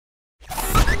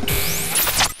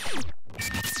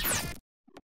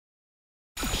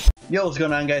Yo, what's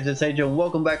going on, guys? It's AJ and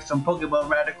welcome back to some Pokemon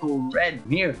Radical Red.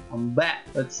 Here, I'm back.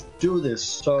 Let's do this.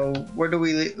 So, where do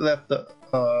we left the...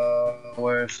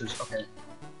 where is this? Okay.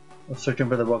 I'm searching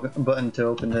for the button to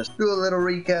open this. Do a little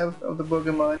recap of the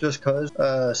Pokemon, just cause.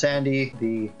 Sandy,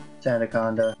 the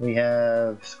Sandaconda. We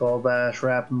have Skull Bash,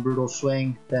 Wrap, and Brutal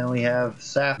Swing. Then we have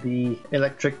Sap, the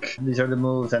Electric. These are the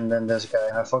moves, and then this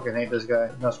guy. I fucking hate this guy.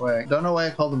 That's why I don't know why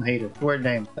I called him Hater. Weird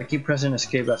name. I keep pressing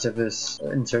escape as if it's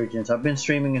Insurgents. I've been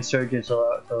streaming Insurgents a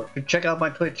lot, so check out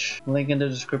my Twitch. Link in the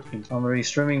description. I'm already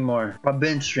streaming more. I've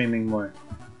been streaming more.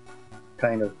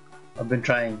 Kind of. I've been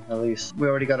trying, at least. We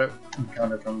already got a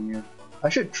encounter from you. I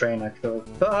should train, actually.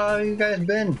 So how you guys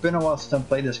been? It's been a while since I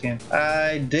played this game.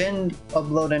 I didn't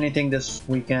upload anything this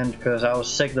weekend because I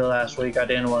was sick the last week. I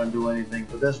didn't want to do anything.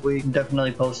 But this week, I'm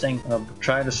definitely posting. I'll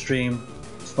try to stream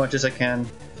as much as I can.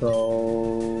 So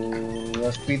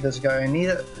let's beat this guy. I need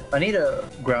a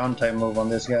ground type move on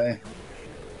this guy.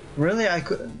 Really?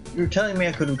 You're telling me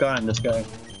I could have gotten this guy?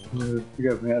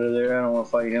 Get me out of there. I don't want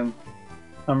to fight him.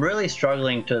 I'm really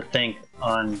struggling to think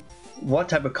on what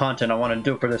type of content I want to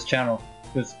do for this channel,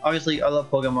 because obviously I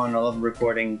love Pokemon. I love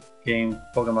recording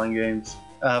Pokemon games.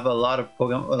 I have a lot of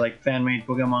Pokemon, like fan-made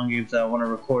Pokemon games that I want to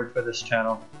record for this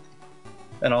channel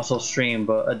and also stream,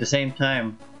 but at the same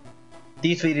time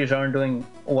these videos aren't doing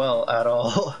well at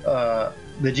all.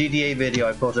 The GTA video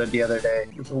I posted the other day,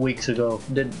 weeks ago,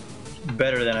 did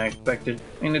better than I expected.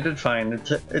 I mean, it did fine.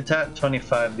 It's at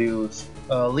 25 views.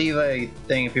 Leave a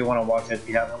thing if you want to watch it if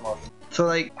you haven't watched it. So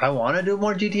like, I want to do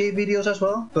more GTA videos as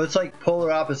well, but it's like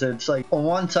polar opposites. Like on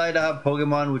one side I have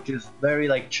Pokemon, which is very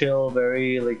like chill,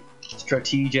 very like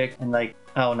strategic, and like,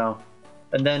 I don't know.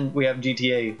 And then we have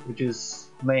GTA, which is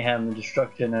mayhem and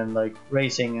destruction and like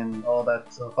racing and all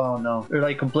that stuff. I don't know. They're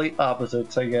like complete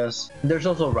opposites, I guess. There's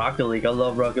also Rocket League. I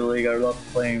love Rocket League. I love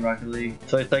playing Rocket League.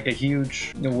 So it's like a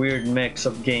huge, weird mix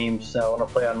of games that I want to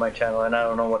play on my channel, and I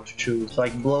don't know what to choose.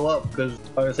 Like blow up, because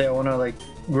obviously I want to like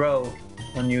grow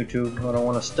on YouTube. I don't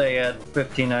want to stay at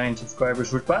 59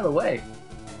 subscribers, which, by the way,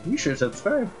 you should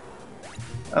subscribe.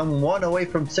 I'm 1 away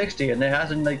from 60 and it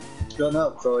hasn't like gone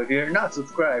up. So if you're not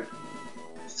subscribed,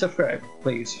 subscribe,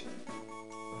 please.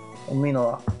 It'll mean a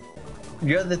lot.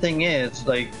 The other thing is,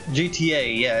 like,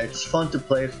 GTA, yeah, it's fun to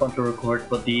play, it's fun to record,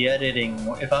 but the editing,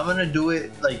 if I'm gonna do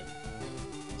it like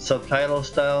subtitle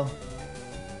style,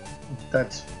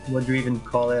 that's what you even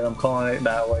call it, I'm calling it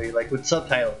that way, like with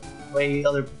subtitles, the way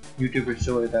other YouTubers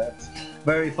do it. That's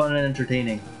very fun and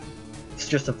entertaining. It's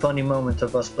just a funny moment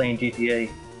of us playing GTA,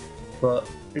 but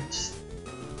it's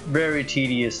very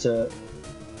tedious to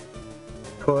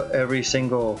put every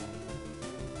single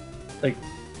like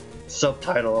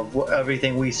subtitle of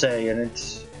everything we say, and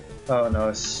it's, oh no,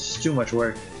 it's too much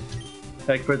work.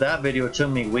 Like for that video it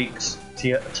took me weeks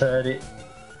to edit.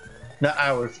 Not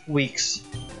hours, weeks.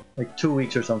 Like 2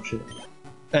 weeks or some shit.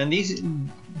 And these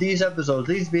episodes,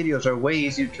 these videos are way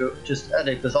easier to just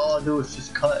edit, because all I do is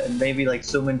just cut and maybe like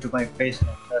zoom into my face.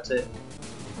 That's it.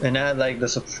 And add like the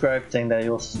subscribe thing that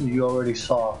you already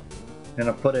saw. And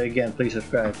I'll put it again, please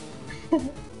subscribe.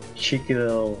 Cheeky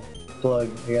little plug,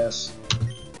 I guess.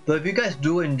 So if you guys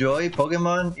do enjoy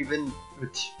Pokemon, even if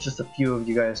it's just a few of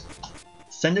you guys,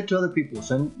 send it to other people.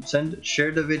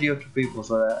 Share the video to people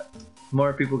so that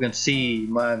more people can see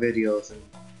my videos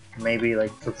and maybe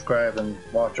like subscribe and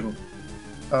watch them.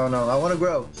 I don't know, I want to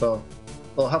grow, so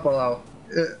it'll help a lot.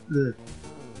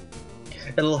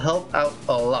 It'll help out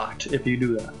a lot if you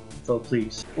do that, so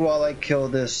please. While I kill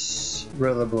this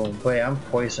Rillaboom. Wait, I'm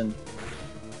poisoned.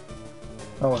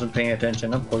 I wasn't paying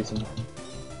attention, I'm poisoned.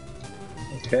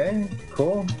 Okay,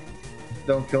 cool.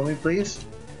 Don't kill me, please.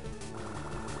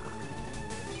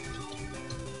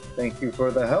 Thank you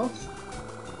for the health.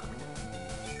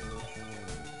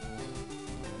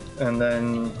 And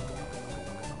then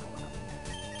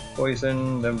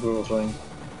poison, then brutal swing.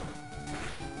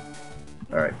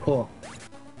 Alright, cool.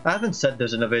 I haven't said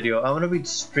this in a video. I'm gonna be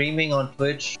streaming on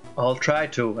Twitch. I'll try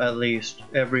to, at least,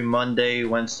 every Monday,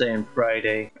 Wednesday, and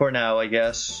Friday. For now, I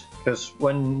guess. Because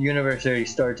when university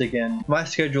starts again, my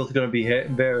schedule is going to be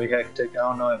very hectic. I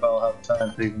don't know if I'll have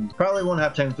time to even... Probably won't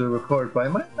have time to record, but I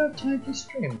might have time to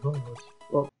stream.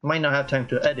 Well, might not have time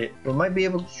to edit, but might be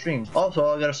able to stream. Also,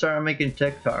 I gotta start making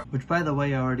TikTok. Which, by the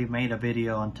way, I already made a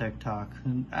video on TikTok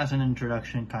as an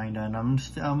introduction, kinda, and I'm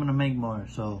gonna make more,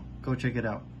 so go check it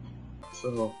out.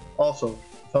 So, also,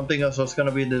 something else that's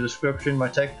gonna be in the description, my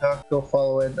TikTok, go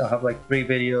follow it. I'll have like 3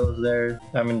 videos there.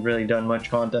 I haven't really done much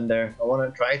content there. I wanna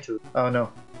try to. I don't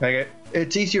know. Like,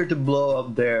 it's easier to blow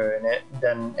up there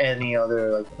than any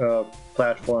other like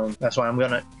platform. That's why I'm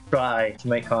gonna try to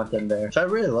make content there. So I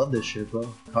really love this shit, bro.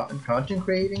 Content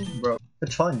creating, bro,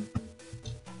 it's fun.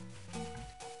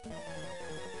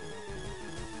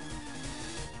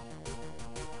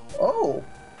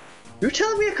 You're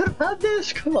telling me I could have had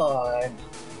this? Come on.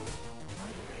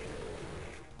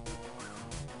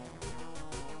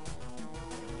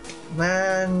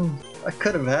 Man, I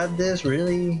could have had this,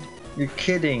 really? You're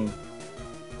kidding.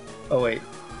 Oh wait.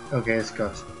 Okay, it's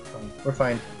ghost. We're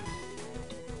fine.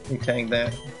 You tank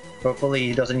that. Hopefully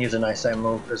he doesn't use an ice type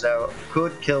move, because that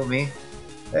could kill me.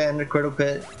 And the critical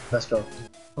hit. Let's go.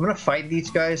 I'm gonna fight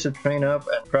these guys to train up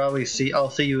and probably see. I'll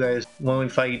see you guys when we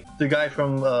fight the guy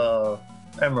from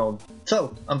Emerald.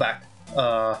 So I'm back.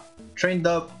 Trained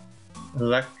up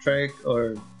electric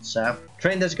or sap.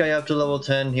 Trained this guy up to level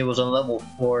 10. He was on level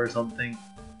 4 or something.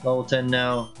 Level 10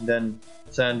 now. Then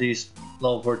Sandy's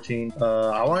level 14.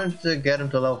 I wanted to get him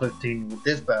to level 15 with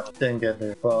this battle. Didn't get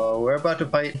there. We're about to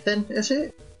fight Ethan, is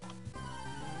it?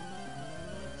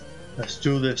 Let's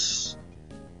do this.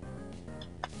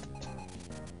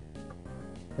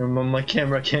 My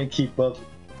camera can't keep up.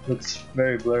 Looks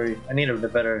very blurry. I need a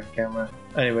better camera.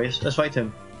 Anyways, let's fight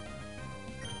him.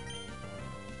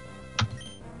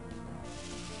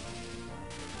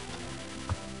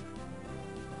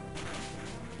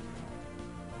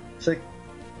 Sick.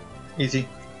 Easy.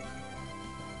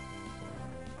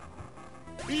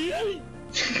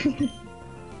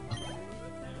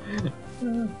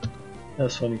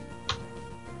 That's funny.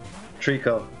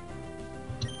 Trico.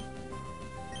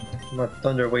 I'm gonna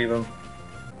Thunder Wave him.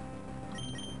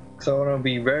 So I want to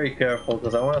be very careful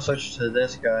because I want to switch to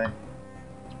this guy.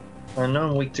 I know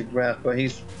I'm weak to grass, but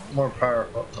he's more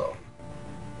powerful, so.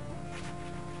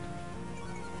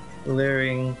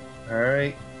 Clearing.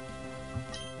 Alright.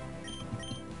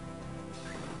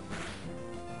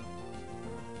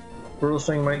 Cruel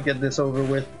Swing might get this over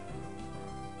with.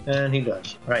 And he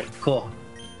does. Alright, cool.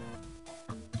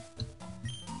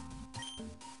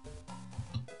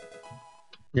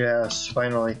 Yes,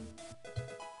 finally.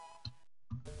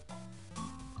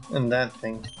 And that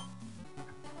thing.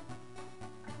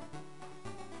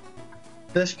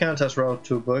 This counts as route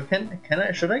 2, but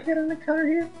should I get an encounter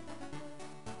here?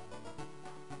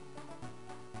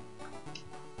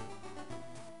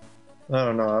 I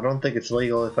don't know, I don't think it's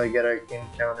legal if I get an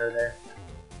encounter there.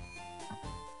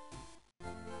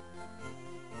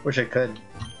 Wish I could.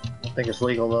 I don't think it's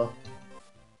legal though.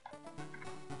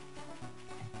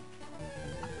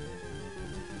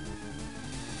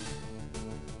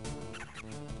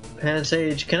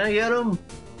 Pansage, can I get him?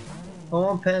 I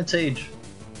want Pansage.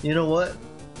 You know what?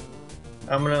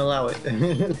 I'm gonna allow it.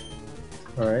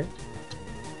 Alright.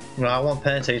 No, I want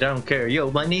Pansage, I don't care. Yo,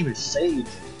 my name is Sage.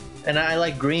 And I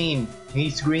like green.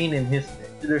 He's green in his...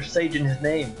 There's Sage in his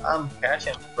name. I'm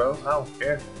catching him, bro. I don't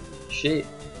care. Shit.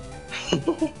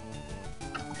 I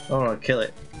wanna kill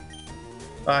it.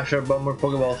 Ah, sure, but more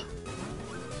Pokeballs.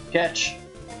 Catch!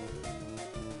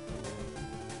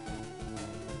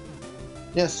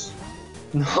 Yes!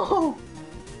 No!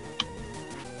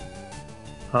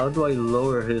 How do I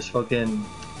lower his fucking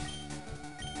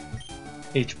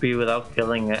HP without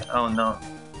killing it? Oh no.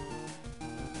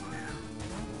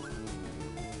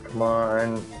 Come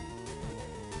on.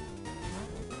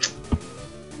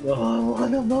 Oh, I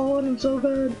want him so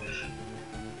bad.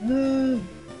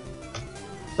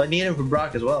 So I need him for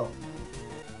Brock as well.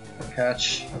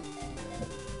 Catch.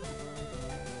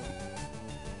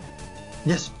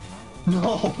 Yes!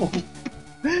 No!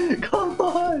 Come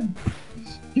on!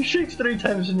 He shakes 3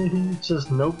 times and he says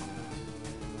nope.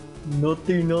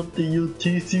 Naughty, naughty, you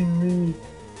teasing me.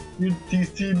 You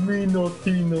teasing me,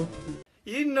 naughty, naughty.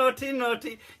 You naughty,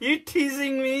 naughty. You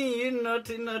teasing me, you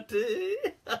naughty, naughty.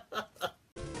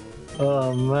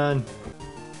 Oh man.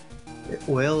 It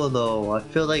will though. I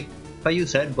feel like if I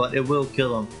use Headbutt, it will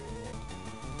kill him.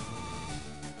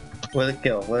 Will it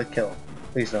kill? Will it kill?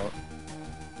 Please don't.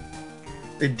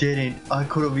 It didn't. I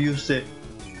could have used it.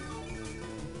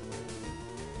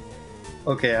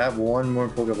 Okay, I have one more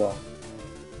Pokeball.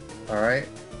 Alright.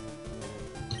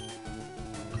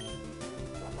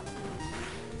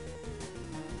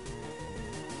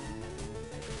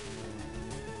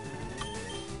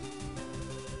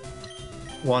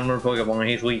 One more Pokeball and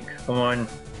he's weak. Come on.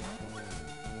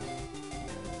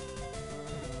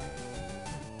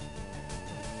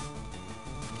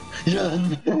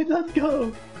 Yeah, let's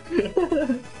go!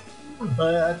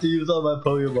 I had to use all my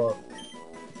Pokeball.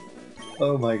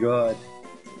 Oh my god.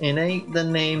 It ain't the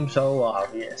name so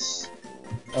obvious.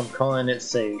 I'm calling it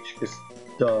Sage, cause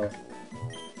duh.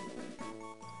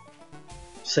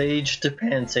 Sage to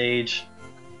Pansage.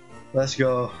 Let's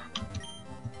go.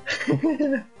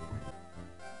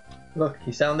 Look,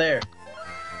 he's down there.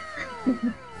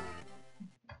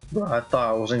 Bro, I thought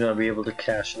I wasn't gonna be able to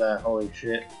catch that, holy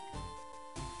shit.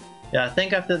 Yeah, I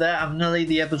think after that, I'm gonna leave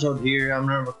the episode here. I'm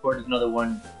gonna record another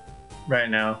one right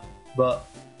now. But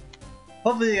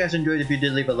Hopefully you guys enjoyed. If you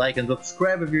did, leave a like and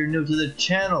subscribe if you're new to the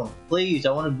channel. Please,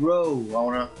 I want to grow. I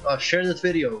want to share this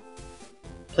video.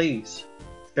 Please,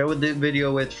 share with the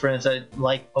video with friends that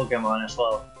like Pokemon as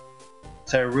well.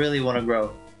 So I really want to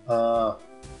grow. I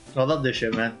love this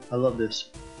shit, man. I love this.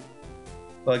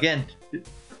 But again,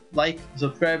 like,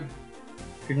 subscribe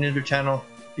if you're new to the channel.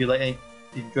 If you like, if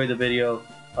you enjoyed the video,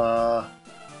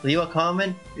 leave a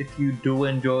comment if you do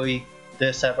enjoy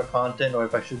this type of content, or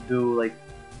if I should do like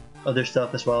other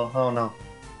stuff as well. I don't know.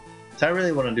 So I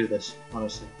really want to do this,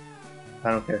 honestly. I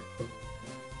don't care.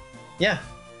 Yeah.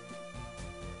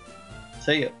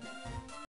 See ya.